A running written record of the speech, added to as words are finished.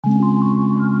Welcome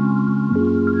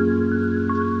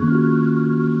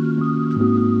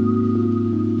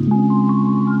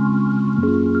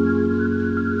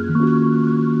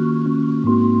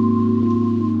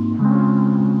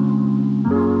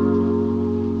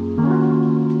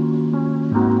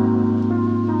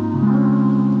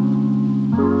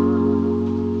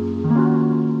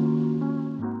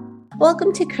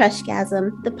to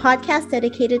Crushgasm, the podcast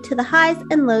dedicated to the highs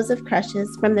and lows of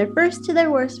crushes. From their first to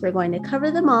their worst, we're going to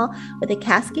cover them all with a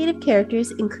cascade of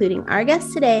characters, including our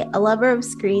guest today, a lover of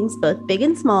screens, both big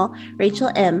and small,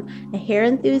 Rachel M., a hair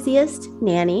enthusiast,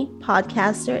 nanny,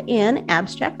 podcaster, and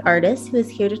abstract artist who is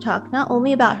here to talk not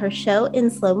only about her show in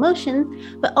slow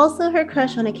motion, but also her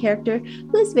crush on a character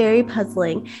who is very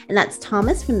puzzling. And that's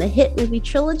Thomas from the hit movie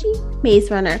trilogy,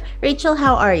 Maze Runner. Rachel,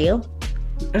 how are you?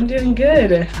 I'm doing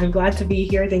good. I'm glad to be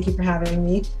here. Thank you for having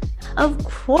me. Of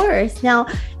course. Now,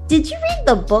 did you read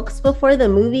the books before the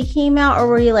movie came out, or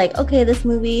were you like, okay, this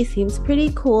movie seems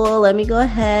pretty cool, let me go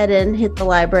ahead and hit the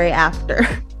library after?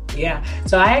 Yeah.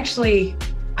 So I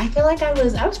feel like I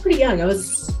was pretty young. I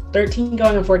was 13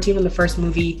 going on 14 when the first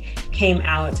movie came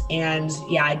out. And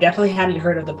yeah, I definitely hadn't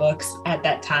heard of the books at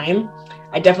that time.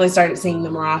 I definitely started seeing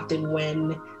them more often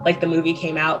when the movie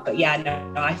came out. But yeah,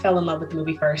 no, I fell in love with the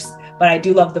movie first, but I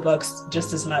do love the books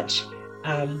just as much.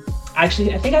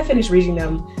 Actually, I think I finished reading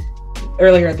them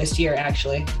earlier this year,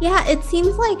 actually. Yeah, it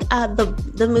seems like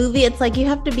the movie, it's like you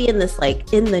have to be in this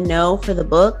in the know for the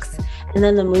books, and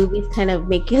then the movies kind of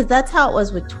because that's how it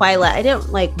was with Twilight. I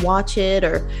didn't watch it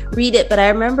or read it, but I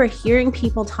remember hearing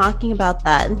people talking about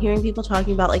that and hearing people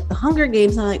talking about the Hunger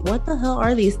Games. And I'm like, what the hell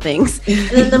are these things? And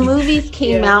then the movies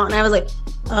came out and I was like,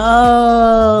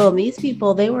 oh, these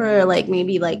people, they were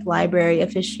maybe library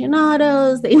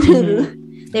aficionados. They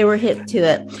knew they were hip to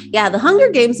it. Yeah, the Hunger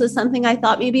Games was something I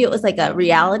thought maybe it was a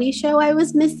reality show I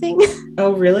was missing.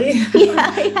 Oh, really?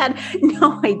 Yeah, I had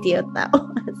no idea what that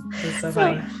was. That's so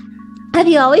funny. Have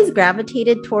you always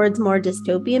gravitated towards more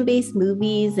dystopian-based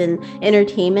movies and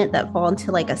entertainment that fall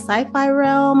into a sci-fi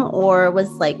realm, or was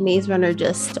Maze Runner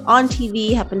just on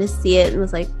TV, happened to see it and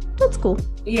was like, that's cool?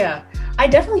 Yeah, I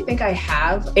definitely think I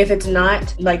have. If it's not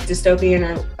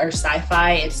dystopian or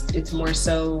sci-fi, it's more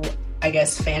so, I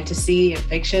guess, fantasy and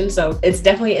fiction. So it's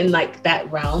definitely in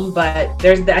that realm, but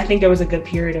I think there was a good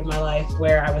period of my life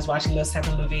where I was watching those type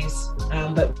of movies.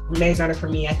 But Maze Runner for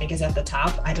me, I think, is at the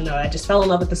top. I don't know. I just fell in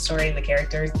love with the story and the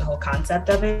characters and the whole concept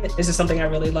of it. This is something I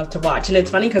really love to watch. And it's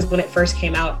funny because when it first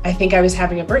came out, I think I was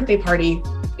having a birthday party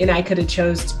and I could have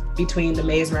chose between the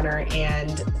Maze Runner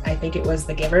and I think it was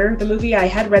The Giver, the movie. I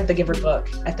had read The Giver book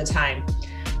at the time.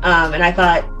 And I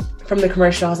thought, from the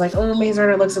commercial, I was like, oh, Maze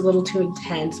Runner looks a little too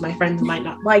intense. My friends might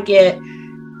not like it.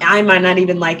 I might not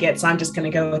even like it. So I'm just going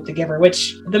to go with The Giver,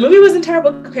 which the movie wasn't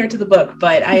terrible compared to the book,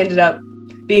 but I ended up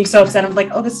being so upset. I'm like,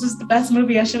 oh, this was the best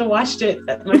movie. I should have watched it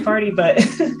at my party. But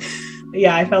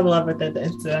yeah, I fell in love with it the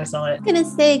instant I saw it. I'm going to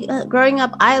say, growing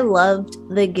up, I loved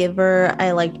The Giver.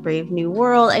 I liked Brave New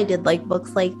World. I did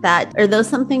books like that. Are those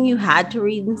something you had to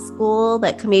read in school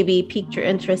that maybe piqued your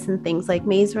interest in things like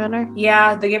Maze Runner?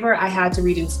 Yeah, The Giver I had to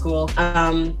read in school.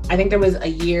 I think there was a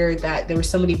year that there were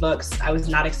so many books I was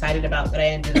not excited about, but I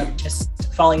ended up just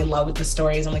falling in love with the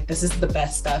stories. I'm like, this is the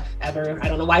best stuff ever. I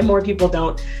don't know why more people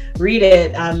don't read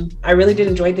it. I really did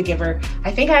enjoy The Giver.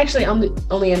 I think I actually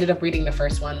only ended up reading the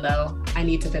first one, though. I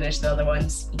need to finish the other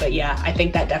ones. But yeah, I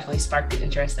think that definitely sparked an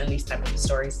interest in these type of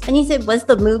stories. And you said, was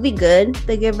the movie good,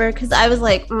 The Giver? Because I was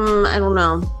like, I don't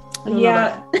know.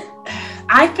 Yeah.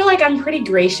 I feel like I'm pretty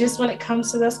gracious when it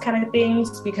comes to those kind of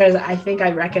things because I think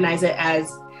I recognize it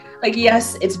as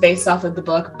yes, it's based off of the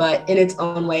book, but in its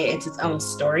own way, it's its own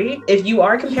story. If you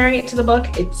are comparing it to the book,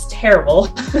 it's terrible.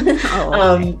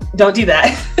 Don't do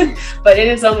that. But in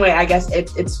its own way, I guess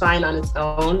it's fine on its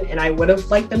own. And I would have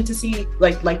liked them to see,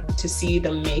 to see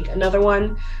them make another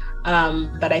one.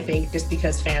 But I think just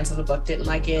because fans of the book didn't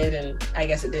like it, and I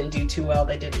guess it didn't do too well,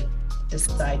 they didn't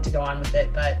decide to go on with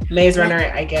it. But Maze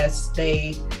Runner, I guess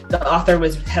the author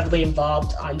was heavily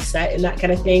involved on set and that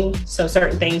kind of thing. So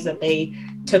certain things that they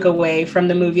took away from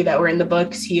the movie that were in the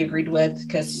books, he agreed with,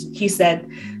 because he said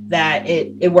that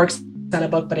it works on a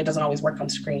book, but it doesn't always work on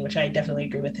screen, which I definitely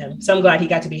agree with him. So I'm glad he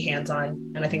got to be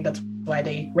hands-on, and I think that's why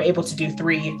they were able to do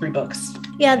three books.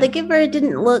 Yeah, The Giver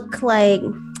didn't look like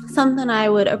something I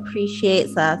would appreciate,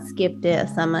 so I skipped it.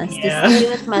 So I must stay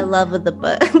with my love of the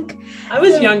book. I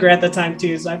was younger at the time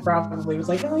too, so I probably was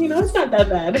like, oh, it's not that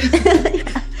bad.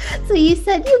 Yeah. So you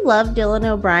said you love Dylan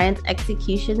O'Brien's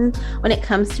execution when it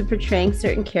comes to portraying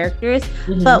certain characters,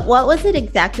 but what was it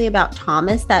exactly about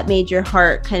Thomas that made your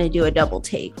heart kind of do a double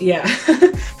take? Yeah.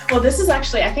 Well, this is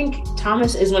actually, I think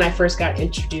Thomas is when I first got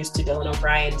introduced to Dylan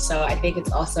O'Brien. So I think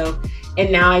it's also,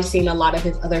 and now I've seen a lot of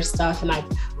his other stuff and I've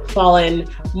fallen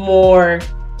more,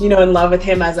 in love with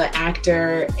him as an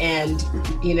actor and,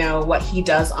 what he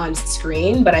does on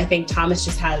screen. But I think Thomas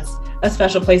just has a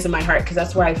special place in my heart because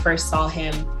that's where I first saw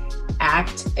him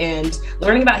act, and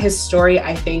learning about his story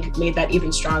I think made that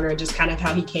even stronger, just kind of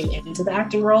how he came into the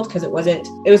acting world, because it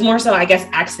was more so, I guess,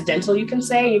 accidental, you can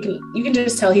say. You can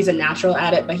just tell he's a natural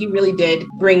at it, but he really did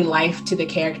bring life to the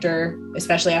character,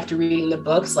 especially after reading the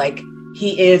books. Like,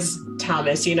 he is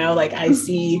Thomas,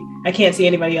 I can't see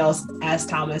anybody else as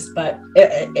Thomas, but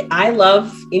I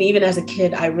love, and even as a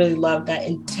kid I really loved that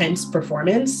intense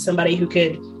performance, somebody who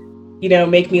could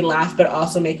make me laugh but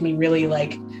also make me really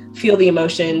feel the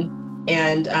emotion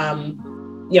and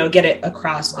get it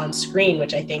across on screen,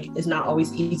 which I think is not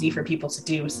always easy for people to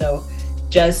do. So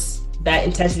just that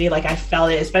intensity, I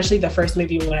felt it, especially the first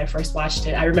movie when I first watched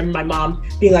it. I remember my mom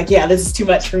being like, yeah, this is too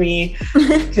much for me,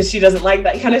 because she doesn't like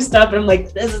that kind of stuff. And I'm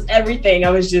like, this is everything.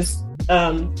 I was just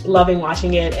loving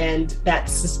watching it, and that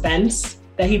suspense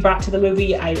that he brought to the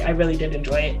movie, I really did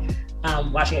enjoy it.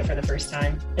 Watching it for the first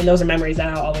time, and those are memories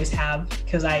that I'll always have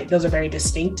because those are very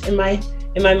distinct in my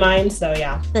mind. So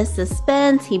yeah, the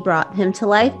suspense, he brought him to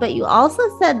life. But you also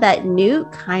said that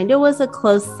Newt kind of was a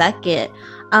close second.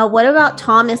 What about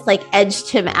Thomas edged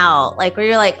him out, where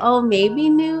you're like, oh, maybe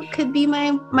Newt could be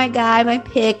my guy, my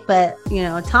pick, but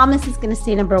Thomas is gonna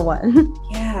stay number one.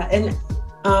 Yeah.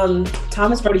 And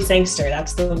Thomas Brody Sangster,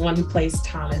 that's the one who plays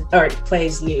Thomas, or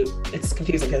plays Newt. It's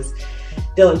confusing because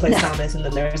Dylan plays Thomas and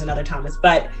then there's another Thomas.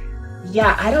 But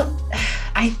yeah,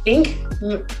 I think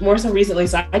more so recently,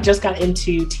 so I just got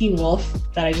into Teen Wolf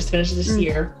that I just finished this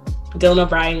year. Dylan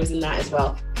O'Brien was in that as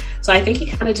well. So I think he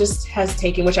kind of just has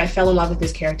taken, which I fell in love with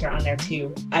his character on there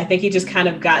too. I think he just kind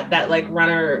of got that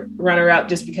runner up,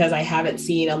 just because I haven't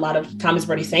seen a lot of Thomas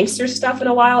Brody Sangster stuff in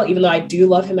a while, even though I do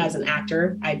love him as an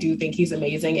actor. I do think he's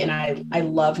amazing, and I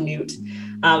love Newt.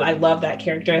 I love that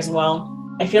character as well.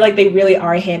 I feel like they really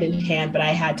are hand in hand, but I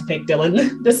had to pick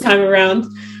Dylan this time around.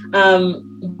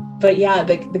 But yeah,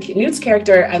 the Newt's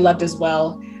character I loved as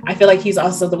well. I feel like he's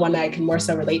also the one that I can more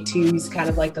so relate to. He's kind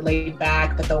of like the laid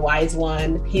back, but the wise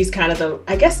one. He's kind of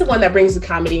the one that brings the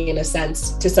comedy in a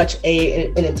sense to such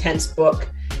an intense book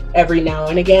every now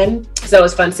and again. So it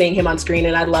was fun seeing him on screen,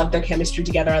 and I love their chemistry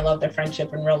together. I love their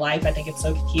friendship in real life. I think it's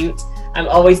so cute. I'm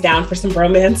always down for some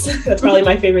bromance. That's probably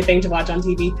my favorite thing to watch on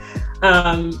TV.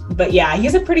 But yeah,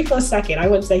 he's a pretty close second. I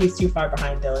wouldn't say he's too far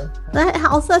behind Dylan. That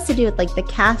also has to do with the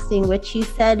casting, which you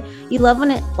said you love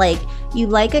when it you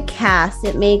like a cast.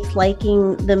 It makes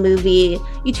liking the movie,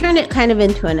 you turn it kind of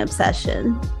into an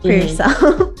obsession for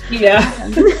yourself. Yeah,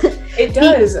 it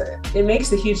does. It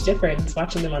makes a huge difference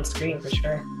watching them on screen for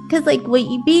sure. Because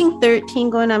you being 13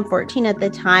 going on 14 at the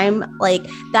time,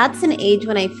 that's an age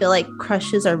when I feel like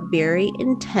crushes are very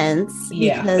intense,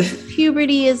 because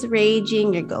puberty is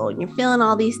raging, you're feeling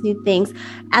all these new things.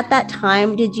 At that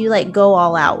time, did you go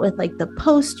all out with the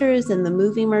posters and the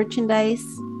movie merchandise?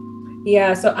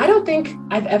 Yeah, so I don't think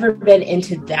I've ever been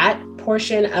into that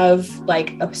portion of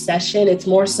obsession. It's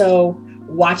more so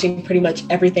watching pretty much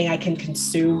everything I can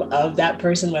consume of that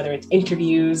person, whether it's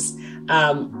interviews,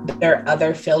 their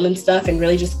other film and stuff, and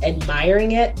really just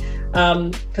admiring it.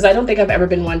 Because I don't think I've ever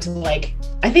been one to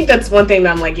I think that's one thing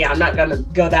that I'm I'm not gonna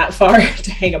go that far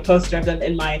to hang a poster of them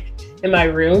in my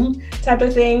room type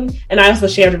of thing. And I also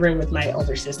shared a room with my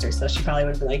older sister, so she probably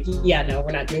would be like, yeah, no,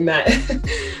 we're not doing that.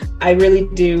 I really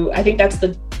do. I think that's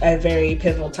a very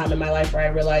pivotal time in my life where I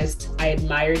realized I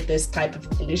admired this type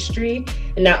of industry,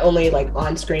 and not only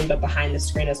on screen, but behind the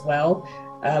screen as well.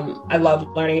 I love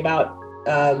learning about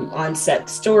on-set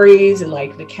stories and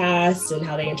the cast and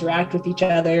how they interact with each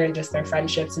other and just their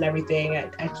friendships and everything.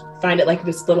 I find it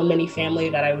this little mini family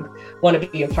that I would want to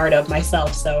be a part of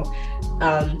myself. So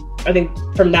I think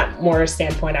from that more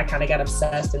standpoint, I kind of got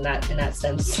obsessed in that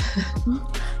sense.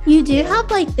 You do have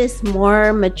this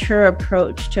more mature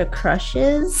approach to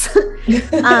crushes,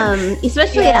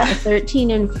 especially at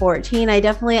 13 and 14.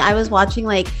 I was watching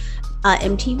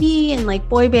MTV and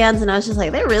boy bands, and I was just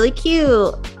they're really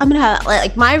cute. I'm gonna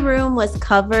have my room was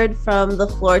covered from the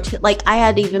floor to I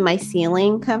had even my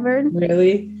ceiling covered.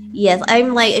 Really? Yes,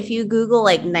 I'm if you Google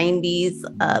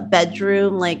 90s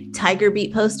bedroom Tiger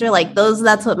Beat poster,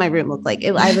 that's what my room looked like.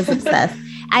 I was obsessed.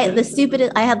 I had a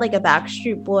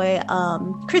Backstreet Boy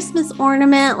Christmas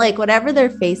ornament, whatever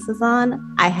their face was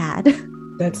on, I had.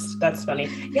 That's funny.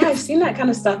 Yeah, I've seen that kind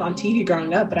of stuff on TV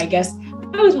growing up, but I guess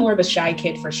I was more of a shy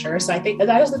kid for sure. So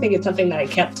I also think it's something that I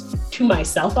kept to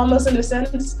myself almost in a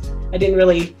sense. I didn't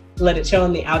really let it show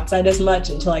on the outside as much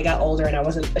until I got older, and I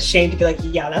wasn't ashamed to be like,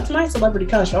 yeah, that's my celebrity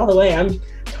crush all the way. I'm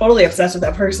totally obsessed with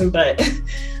that person. But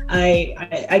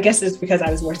I guess it's because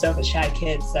I was more so of a shy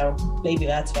kid, so maybe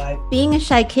that's why. Being a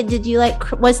shy kid, did you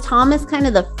was Thomas kind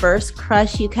of the first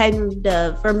crush you kind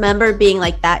of remember being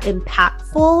like that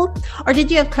impactful? Or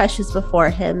did you have crushes before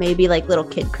him, maybe like little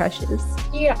kid crushes?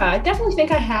 Yeah, I definitely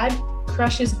think I had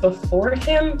crushes before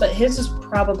him, but his is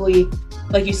probably,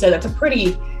 like you said, that's a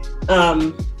pretty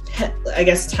I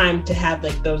guess time to have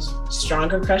like those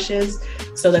stronger crushes.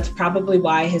 So that's probably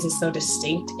why his is so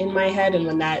distinct in my head. And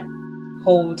when that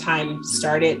whole time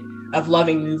started of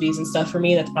loving movies and stuff for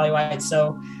me, that's probably why it's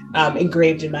so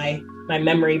engraved in my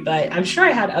memory. But I'm sure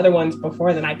I had other ones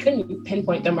before then. I couldn't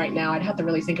pinpoint them right now. I'd have to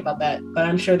really think about that, but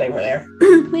I'm sure they were there.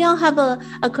 We all have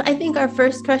I think our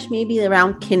first crush maybe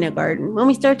around kindergarten when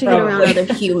we start to get around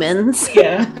other humans.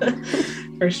 Yeah,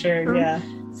 for sure. Yeah.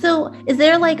 So is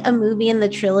there like a movie in the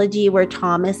trilogy where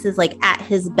Thomas is like at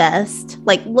his best,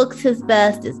 like looks his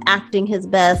best, is acting his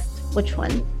best? Which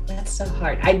one? That's so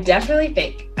hard. I definitely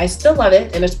think I still love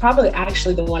it. And it's probably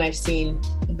actually the one I've seen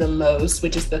the most,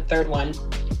 which is the third one.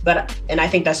 And I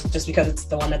think that's just because it's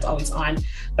the one that's always on.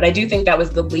 But I do think that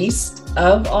was the least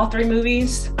of all three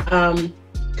movies.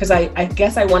 Because I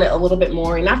guess I wanted a little bit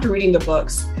more. And after reading the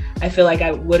books, I feel like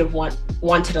I would have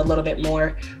wanted a little bit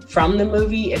more from the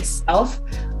movie itself.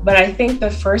 But I think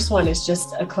the first one is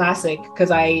just a classic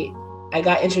because I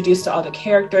got introduced to all the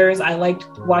characters. I liked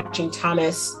watching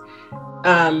Thomas,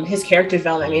 his character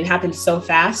development. I mean, it happens so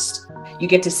fast. You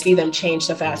get to see them change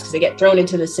so fast because they get thrown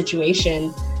into this situation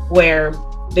where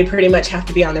they pretty much have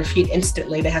to be on their feet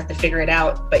instantly. They have to figure it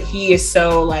out. But he is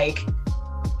so like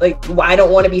well, I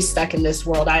don't want to be stuck in this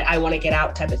world. I want to get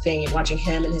out type of thing. And watching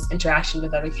him and his interaction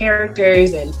with other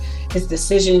characters and his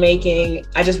decision making,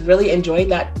 I just really enjoyed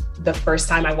that the first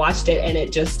time I watched it. And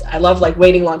I love like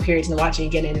waiting long periods and watching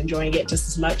again and enjoying it just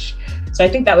as much. So I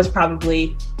think that was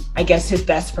probably, I guess, his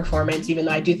best performance, even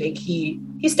though I do think he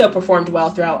still performed well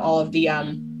throughout all of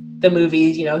the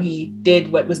movies. You know, he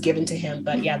did what was given to him.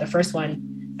 But yeah, the first one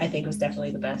I think was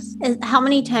definitely the best. And how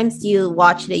many times do you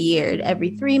watch it a year?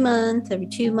 Every 3 months, every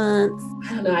 2 months?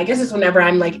 I don't know. I guess it's whenever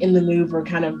I'm like in the mood or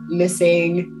kind of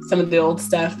missing some of the old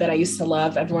stuff that I used to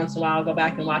love. Every once in a while, I'll go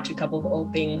back and watch a couple of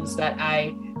old things that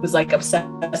I was like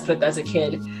obsessed with as a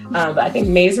kid. But I think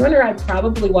Maze Runner, I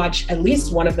probably watch at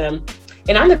least one of them.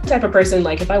 And I'm the type of person,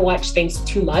 like if I watch things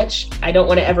too much, I don't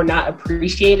want to ever not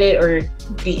appreciate it or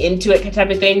be into it type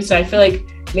of thing. So I feel like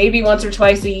maybe once or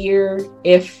twice a year,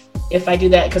 if I do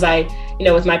that, because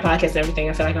with my podcast and everything,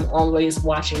 I feel like I'm always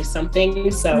watching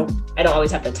something. So I don't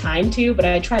always have the time to, but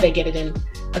I try to get it in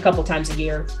a couple times a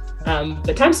year.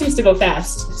 But time seems to go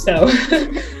fast. So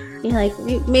you're like,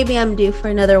 maybe I'm due for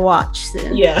another watch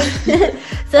soon. Yeah.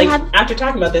 So after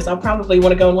talking about this, I'll probably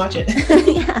want to go and watch it.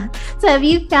 Yeah. So have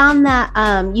you found that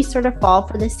you sort of fall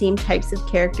for the same types of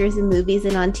characters in movies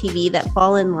and on TV that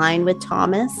fall in line with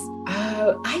Thomas?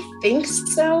 I think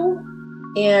so.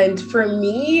 And for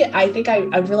me, I think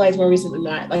I've realized more recently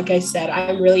that, like I said,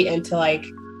 I'm really into like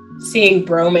seeing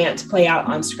bromance play out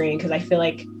on screen because I feel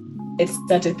like it's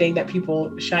such a thing that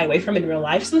people shy away from in real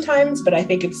life sometimes, but I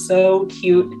think it's so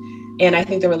cute. And I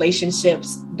think the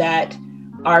relationships that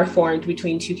are formed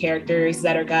between two characters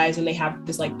that are guys and they have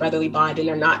this like brotherly bond and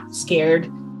they're not scared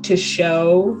to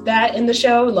show that in the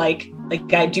show. Like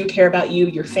I do care about you,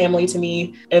 you're family to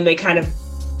me. And they kind of,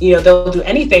 they'll do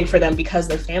anything for them because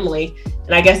they're family.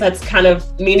 And I guess that's kind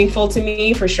of meaningful to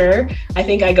me for sure. I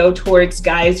think I go towards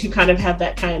guys who kind of have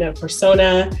that kind of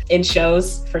persona in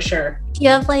shows for sure. Do you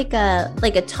have like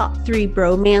a top 3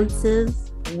 bromances?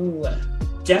 Ooh,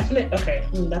 definite. Okay,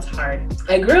 that's hard.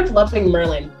 I grew up loving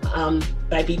Merlin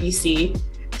by BBC.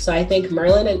 So I think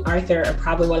Merlin and Arthur are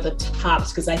probably one of the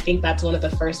tops because I think that's one of the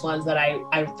first ones that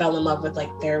I fell in love with, like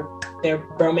their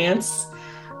bromance.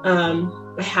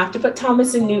 I have to put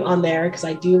Thomas and Newt on there because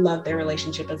I do love their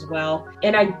relationship as well.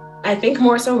 And I think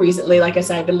more so recently, like I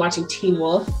said, I've been watching Teen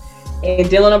Wolf and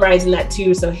Dylan O'Brien's in that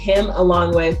too. So him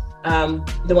along with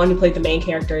the one who played the main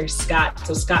character, Scott.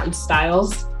 So Scott and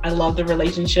Styles, I love the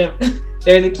relationship.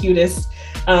 They're the cutest.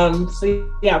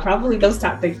 So yeah, probably those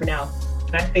top 3 for now.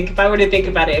 I think if I were to think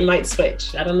about it, it might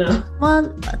switch. I don't know. Well,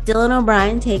 Dylan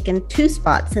O'Brien taking 2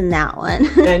 spots in that one.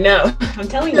 I know. I'm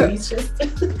telling you, he's just...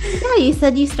 Yeah, you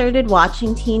said you started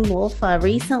watching Teen Wolf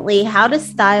recently. How does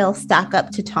Styles stack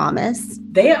up to Thomas?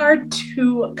 They are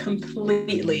 2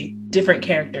 completely different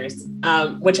characters,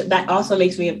 which that also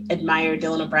makes me admire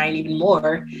Dylan O'Brien even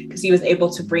more because he was able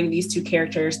to bring these 2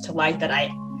 characters to life that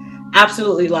I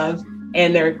absolutely love.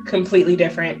 and they're completely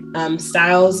different.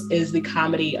 Stiles is the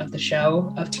comedy of the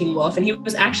show of Teen Wolf, and he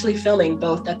was actually filming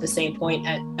both at the same point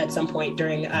at some point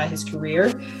during his career,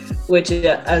 which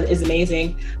is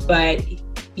amazing. But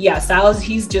yeah, Stiles,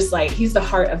 he's the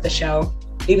heart of the show.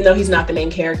 Even though he's not the main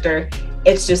character,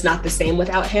 it's just not the same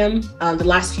without him. The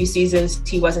last few seasons,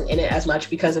 he wasn't in it as much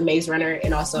because of Maze Runner,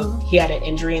 and also he had an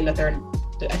injury in the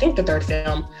third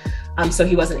film. So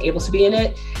he wasn't able to be in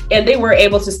it. And they were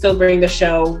able to still bring the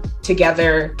show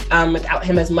together without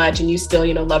him as much. And you still,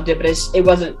 loved it, but it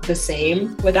wasn't the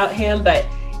same without him. But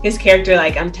his character,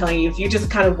 like I'm telling you, if you just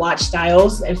kind of watch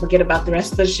Stiles and forget about the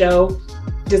rest of the show,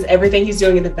 just everything he's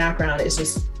doing in the background it's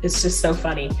just so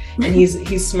funny. And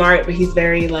he's smart, but he's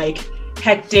very like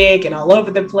hectic and all over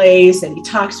the place, and he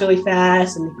talks really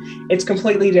fast, and it's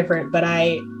completely different. But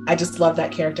I just love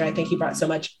that character. I think he brought so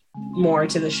much more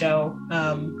to the show,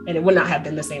 and it would not have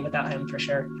been the same without him, for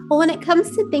sure. Well, when it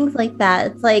comes to things like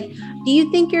that, it's like, do you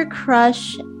think your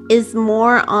crush is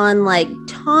more on like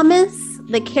Thomas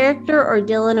the character or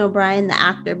Dylan O'Brien the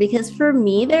actor? Because for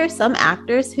me, there are some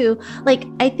actors who, like,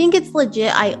 I think it's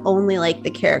legit, I only like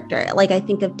the character. Like, I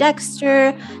think of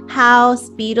Dexter, House,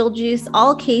 Beetlejuice,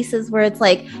 all cases where it's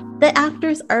like the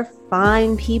actors are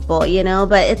fine people,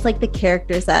 but it's like the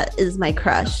characters that is my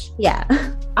crush. Yeah.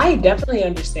 I definitely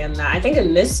understand that. I think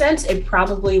in this sense, it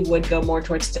probably would go more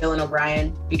towards Dylan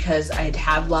O'Brien, because I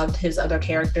have loved his other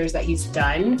characters that he's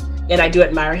done, and I do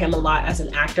admire him a lot as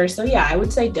an actor. So yeah, I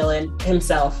would say Dylan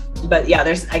himself. But yeah,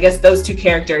 I guess those two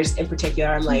characters in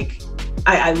particular, I'm like,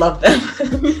 I love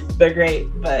them. They're great,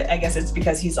 but I guess it's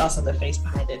because he's also the face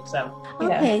behind it. So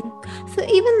yeah. Okay. So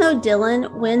even though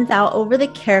Dylan wins out over the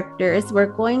characters, we're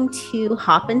going to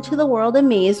hop into the world of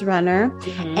Maze Runner,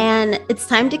 and it's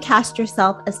time to cast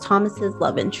yourself as Thomas's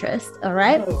love interest. All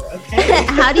right. Oh, okay.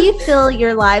 How do you feel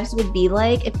your lives would be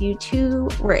like if you two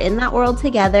were in that world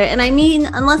together? And I mean,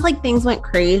 unless like things went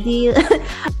crazy.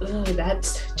 Oh,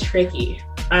 that's tricky.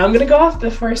 I'm gonna go off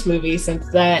the first movie, since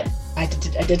that I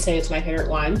did say it's my favorite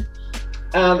one.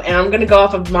 And I'm going to go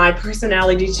off of my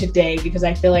personality today, because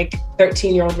I feel like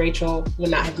 13-year-old Rachel would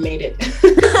not have made it.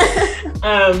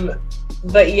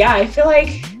 But yeah, I feel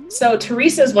like, so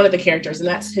Teresa is one of the characters, and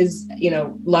that's his,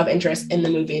 love interest in the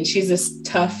movie. And she's this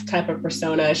tough type of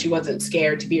persona. She wasn't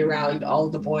scared to be around all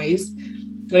the boys.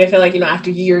 And I feel like, after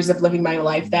years of living my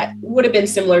life, that would have been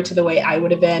similar to the way I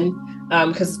would have been.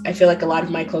 Because I feel like a lot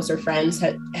of my closer friends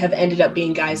have ended up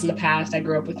being guys in the past. I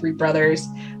grew up with 3 brothers,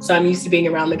 so I'm used to being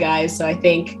around the guys. So I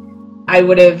think I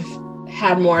would have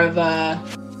had more of a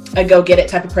go-get-it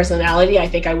type of personality. I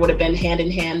think I would have been hand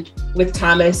in hand with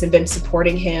Thomas and been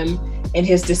supporting him in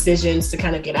his decisions to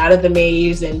kind of get out of the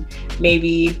maze, and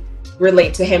maybe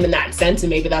relate to him in that sense. And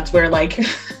maybe that's where, like,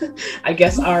 I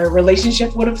guess our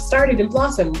relationship would have started and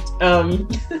blossomed.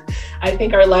 I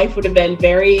think our life would have been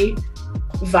very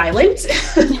violent.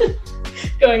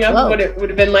 Going up would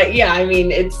have been like, yeah, I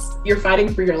mean, you're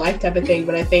fighting for your life type of thing.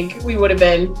 But I think we would have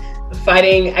been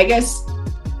fighting, I guess,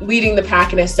 leading the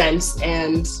pack in a sense,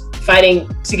 and fighting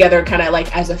together kind of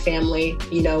like as a family,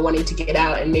 wanting to get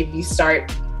out and maybe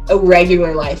start a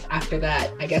regular life after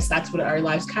that. I guess that's what our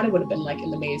lives kind of would have been like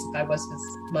in the maze if I was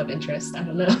his love interest. I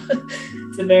don't know.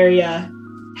 It's a very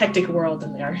hectic world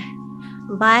in there.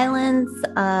 Violence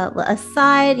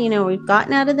aside, we've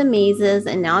gotten out of the mazes,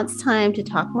 and now it's time to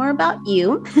talk more about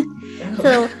you.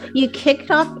 So you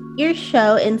kicked off your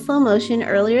show in slow motion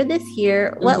earlier this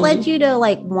year. What led you to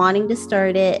like wanting to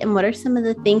start it, and what are some of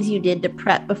the things you did to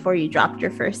prep before you dropped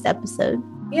your first episode?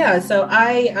 Yeah, so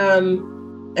I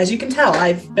as you can tell,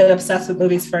 I've been obsessed with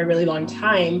movies for a really long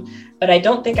time, but I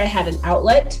don't think I had an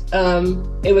outlet.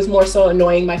 It was more so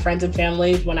annoying my friends and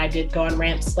family when I did go on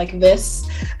rants like this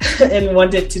and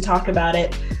wanted to talk about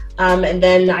it. And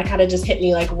then I kind of just hit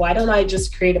me like, why don't I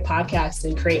just create a podcast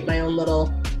and create my own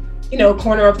little,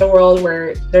 corner of the world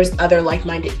where there's other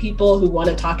like-minded people who want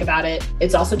to talk about it.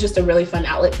 It's also just a really fun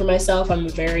outlet for myself. I'm a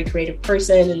very creative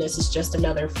person, and this is just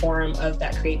another form of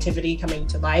that creativity coming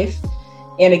to life.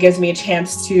 And it gives me a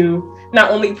chance to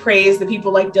not only praise the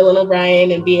people like Dylan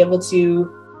O'Brien and be able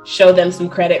to show them some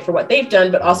credit for what they've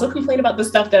done, but also complain about the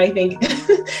stuff that I think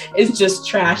is just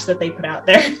trash that they put out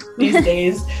there these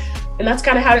days. And that's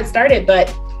kind of how it started.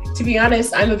 But to be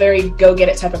honest, I'm a very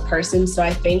go-get-it type of person. So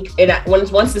I think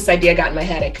once this idea got in my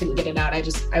head, I couldn't get it out.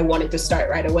 I wanted to start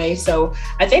right away. So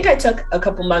I think I took a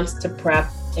couple months to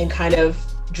prep and kind of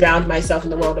drowned myself in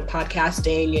the world of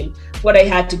podcasting and what I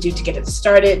had to do to get it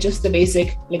started, just the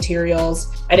basic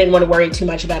materials. I didn't want to worry too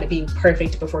much about it being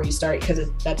perfect before you start,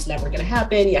 because that's never going to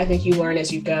happen. I think you learn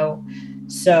as you go.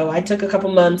 So I took a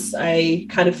couple months. I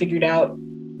kind of figured out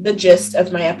the gist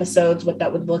of my episodes, what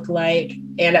that would look like.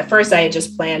 And at first I had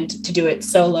just planned to do it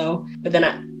solo, but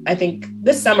then I think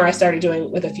this summer I started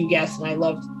doing with a few guests, and I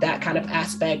love that kind of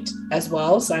aspect as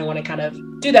well. So I want to kind of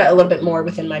do that a little bit more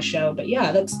within my show. But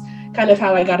yeah, that's kind of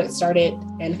how I got it started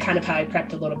and kind of how I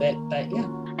prepped a little bit. But yeah.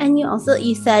 And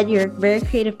you said you're a very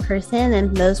creative person,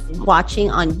 and those watching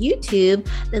on YouTube,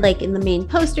 like in the main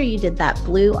poster, you did that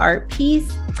blue art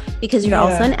piece because you're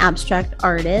also an abstract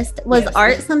artist. Was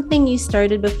art something you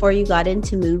started before you got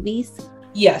into movies?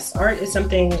 Yes, art is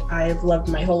something I've loved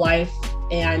my whole life.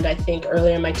 And I think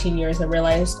earlier in my teen years, I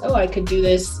realized, I could do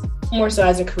this more so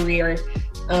as a career.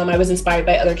 I was inspired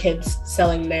by other kids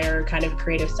selling their kind of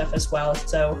creative stuff as well.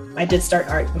 So I did start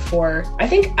art before. I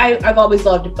think I've always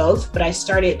loved both, but I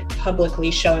started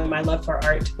publicly showing my love for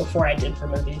art before I did for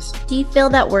movies. Do you feel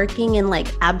that working in like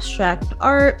abstract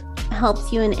art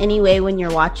helps you in any way when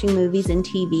you're watching movies and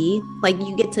TV? Like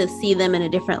you get to see them in a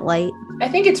different light? I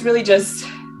think it's really just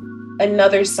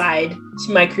another side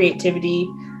to my creativity.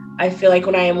 I feel like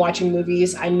when I am watching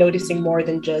movies, I'm noticing more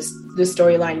than just the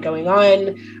storyline going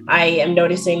on. I am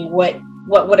noticing what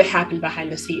would have happened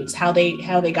behind the scenes, how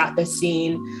they got this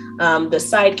scene, the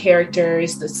side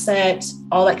characters, the set,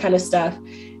 all that kind of stuff.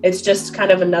 It's just kind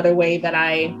of another way that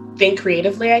I think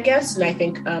creatively, I guess. And I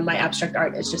think my abstract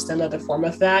art is just another form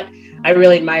of that. I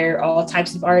really admire all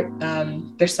types of art.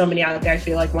 There's so many out there, I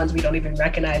feel like ones we don't even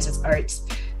recognize as arts,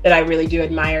 that I really do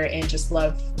admire and just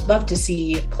love to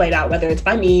see played out, whether it's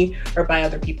by me or by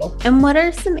other people. And what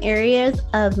are some areas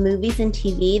of movies and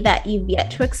TV that you've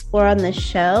yet to explore on this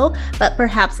show, but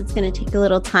perhaps it's going to take a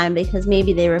little time because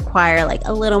maybe they require like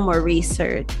a little more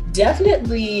research?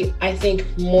 Definitely, I think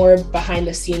more behind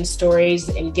the scenes stories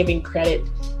and giving credit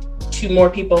to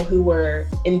more people who were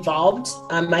involved.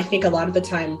 I think a lot of the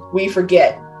time we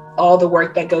forget all the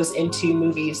work that goes into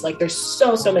movies. Like there's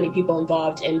so many people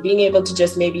involved, and being able to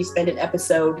just maybe spend an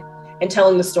episode and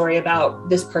telling the story about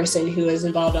this person who is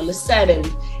involved on the set, and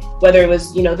whether it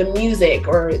was, the music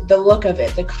or the look of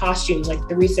it, the costumes, like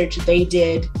the research they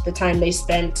did, the time they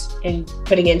spent in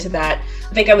putting into that.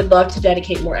 I think I would love to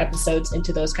dedicate more episodes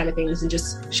into those kind of things and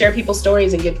just share people's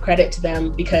stories and give credit to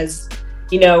them, because,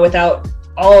 without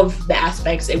all of the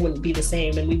aspects, it wouldn't be the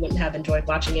same and we wouldn't have enjoyed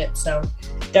watching it. So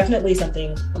definitely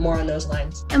something more on those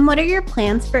lines. And what are your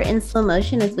plans for In Slow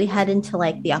Motion as we head into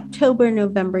like the October,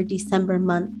 November, December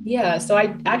month? Yeah, so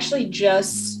I actually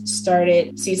just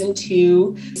started season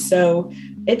 2. So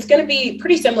it's going to be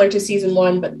pretty similar to season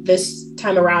 1, but this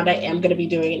time around I am going to be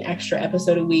doing an extra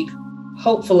episode a week,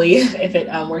 hopefully, if it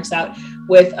works out,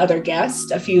 with other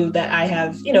guests, a few that I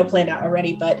have, planned out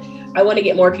already. But I want to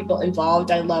get more people involved.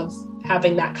 I love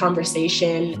having that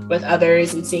conversation with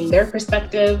others and seeing their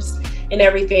perspectives and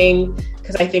everything,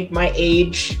 because I think my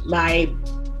age, my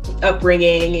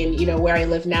upbringing, and where I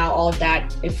live now, all of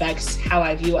that affects how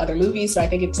I view other movies. So I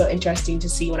think it's so interesting to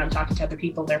see when I'm talking to other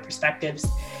people, their perspectives,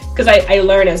 because I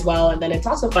learn as well. And then it's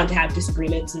also fun to have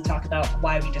disagreements and talk about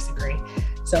why we disagree.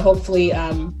 So hopefully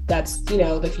that's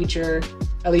the future,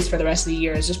 at least for the rest of the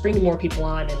year, is just bringing more people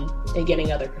on and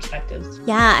getting other perspectives.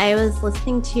 Yeah, I was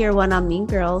listening to your one on Mean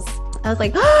Girls. I was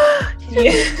like,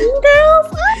 Mean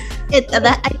Girls?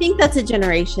 I think that's a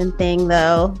generation thing,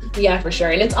 though. Yeah, for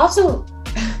sure. And it's also,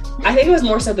 I think it was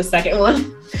more so the second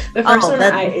one. The first one,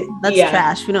 that's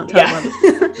trash. We don't talk about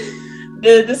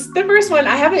it. The first one,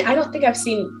 I don't think I've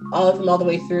seen all of them all the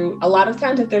way through. A lot of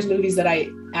times, if there's movies that I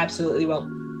absolutely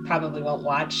probably won't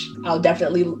watch, I'll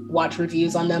definitely watch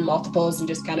reviews on them, multiples, and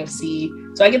just kind of see.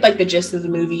 So I get like the gist of the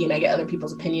movie, and I get other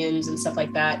people's opinions and stuff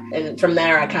like that. And from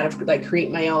there, I kind of like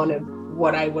create my own of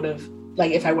what I would have,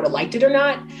 like if I would have liked it or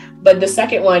not. But the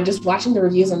second one, just watching the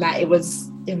reviews on that, it was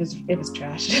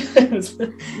trash.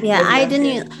 I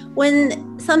didn't.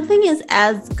 When something is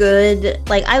as good,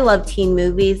 like I love teen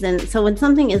movies, and so when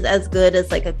something is as good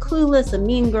as like a Clueless, a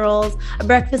Mean Girls, a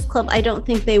Breakfast Club, I don't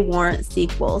think they warrant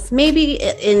sequels. Maybe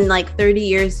in like 30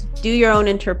 years, do your own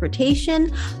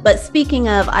interpretation. But speaking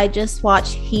of, I just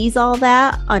watched He's All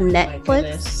That on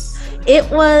Netflix.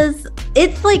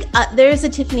 It's like there's a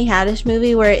Tiffany Haddish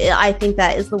movie where I think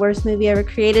that is the worst movie ever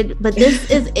created, but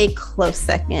this is a close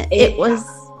second. It was.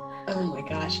 Oh my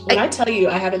gosh. When I tell you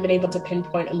I haven't been able to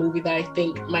pinpoint a movie that I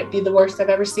think might be the worst I've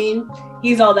ever seen,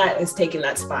 He's All That is taking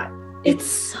that spot. It's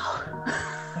so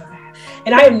bad.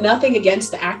 And I have nothing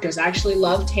against the actors. I actually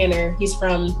love Tanner. He's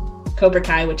from Cobra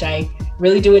Kai, which I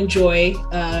really do enjoy,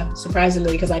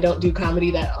 surprisingly, because I don't do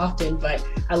comedy that often, but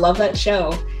I love that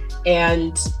show.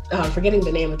 And forgetting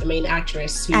the name of the main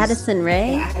actress, Addison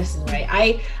Rae. Yeah, Addison Rae.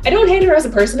 I don't hate her as a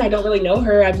person. I don't really know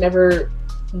her. I've never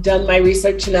done my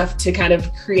research enough to kind of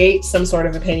create some sort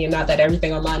of opinion. Not that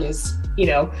everything online is,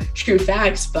 true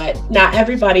facts, but not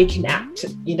everybody can act,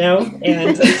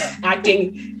 and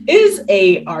acting is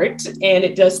a art, and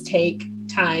it does take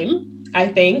time. I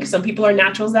think some people are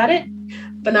naturals at it,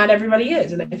 but not everybody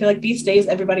is. And I feel like these days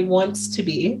everybody wants to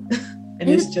be, and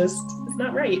it's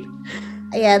not right.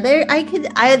 Yeah,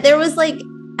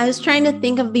 I was trying to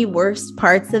think of the worst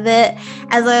parts of it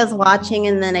as I was watching,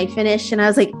 and then I finished and I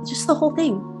was like, just the whole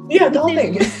thing. Yeah, the whole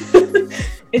thing.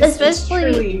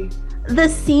 Especially the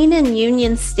scene in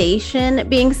Union Station,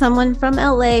 being someone from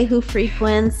LA who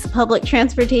frequents public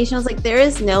transportation. I was like, there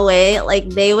is no way, like,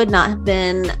 there wouldn't have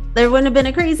been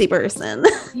a crazy person.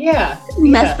 Yeah.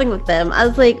 Messing with them. I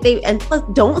was like, and plus,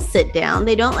 don't sit down.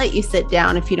 They don't let you sit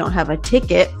down if you don't have a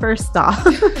ticket, first off.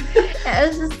 It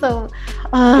was just so...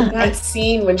 that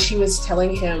scene when she was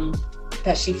telling him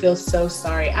that she feels so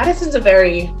sorry. Addison's a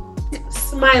very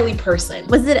smiley person.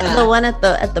 Was it the one at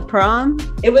the prom?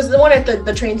 It was the one at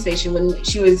the train station when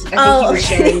she was, I think he was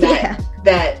sharing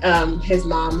that his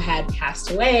mom had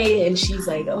passed away, and she's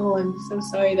like, oh, I'm so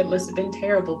sorry, that must have been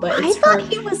terrible. But I thought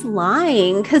he was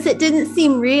lying because it didn't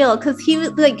seem real, because he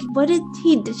was like,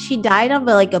 she died of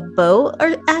a boat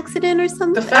or accident or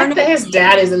something? The fact that his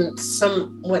dad is in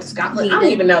Scotland, I don't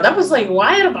even know. That was like,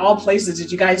 why out of all places did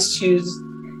you guys choose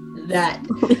that?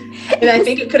 And I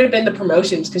think it could have been the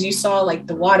promotions, because you saw like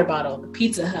the water bottle, the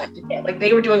Pizza Hut, like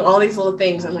they were doing all these little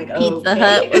things. I'm like, oh, Pizza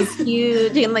Hut was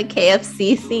huge in the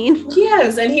KFC scene.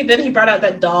 Yes, and he brought out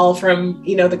that doll from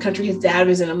the country his dad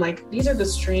was in. I'm like, these are the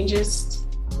strangest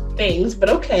things, but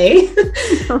okay.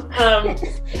 It's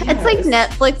like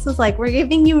Netflix was like, we're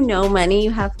giving you no money,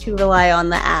 you have to rely on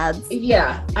the ads.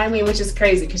 Yeah, I mean, which is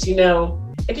crazy, because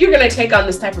if you're going to take on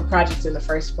this type of project in the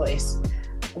first place,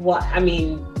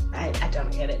 I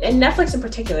don't get it. And Netflix in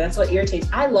particular, that's what irritates.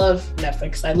 I love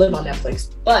Netflix. I live on Netflix.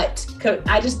 But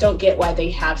I just don't get why they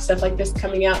have stuff like this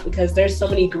coming out, because there's so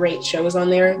many great shows on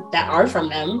there that are from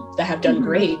them that have done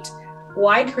great.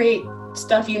 Why create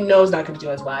stuff is not going to do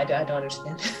as well? I don't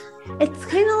understand. It's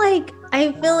kind of like,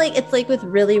 I feel like it's like with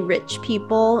really rich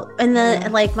people. And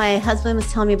then like my husband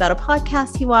was telling me about a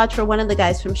podcast he watched where one of the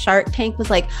guys from Shark Tank was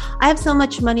like, I have so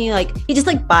much money. Like, he just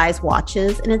like buys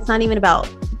watches, and it's not even about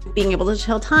being able to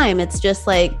tell time. It's just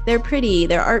like, they're pretty,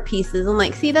 they're art pieces. I'm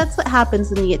like, see, that's what happens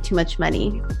when you get too much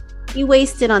money. You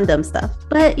waste it on dumb stuff.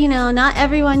 But not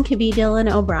everyone could be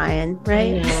Dylan O'Brien,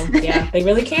 right? Yeah, they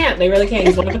really can't.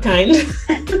 He's one of a kind.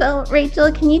 So Rachel,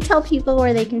 can you tell people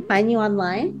where they can find you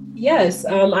online? Yes,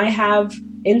 I have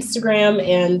Instagram,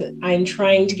 and I'm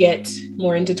trying to get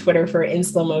more into Twitter for In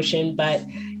Slow Motion, but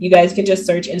you guys can just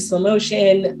search In Slow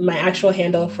Motion. My actual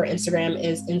handle for Instagram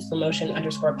is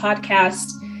inslowmotion_podcast.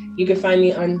 You can find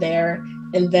me on there.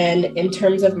 And then in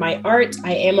terms of my art,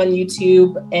 I am on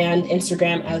YouTube and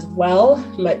Instagram as well.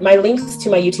 My links to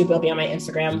my YouTube will be on my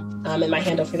Instagram. And my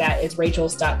handle for that is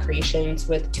rachels.creations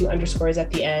with 2 underscores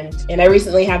at the end. And I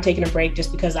recently have taken a break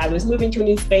just because I was moving to a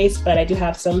new space, but I do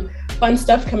have some fun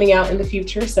stuff coming out in the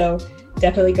future. So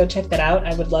definitely go check that out.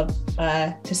 I would love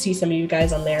to see some of you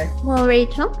guys on there. Well,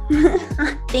 Rachel,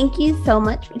 thank you so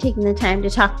much for taking the time to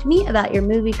talk to me about your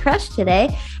movie crush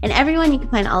today. And everyone, you can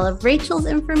find all of Rachel's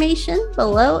information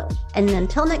below. And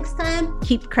until next time,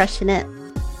 keep crushing it.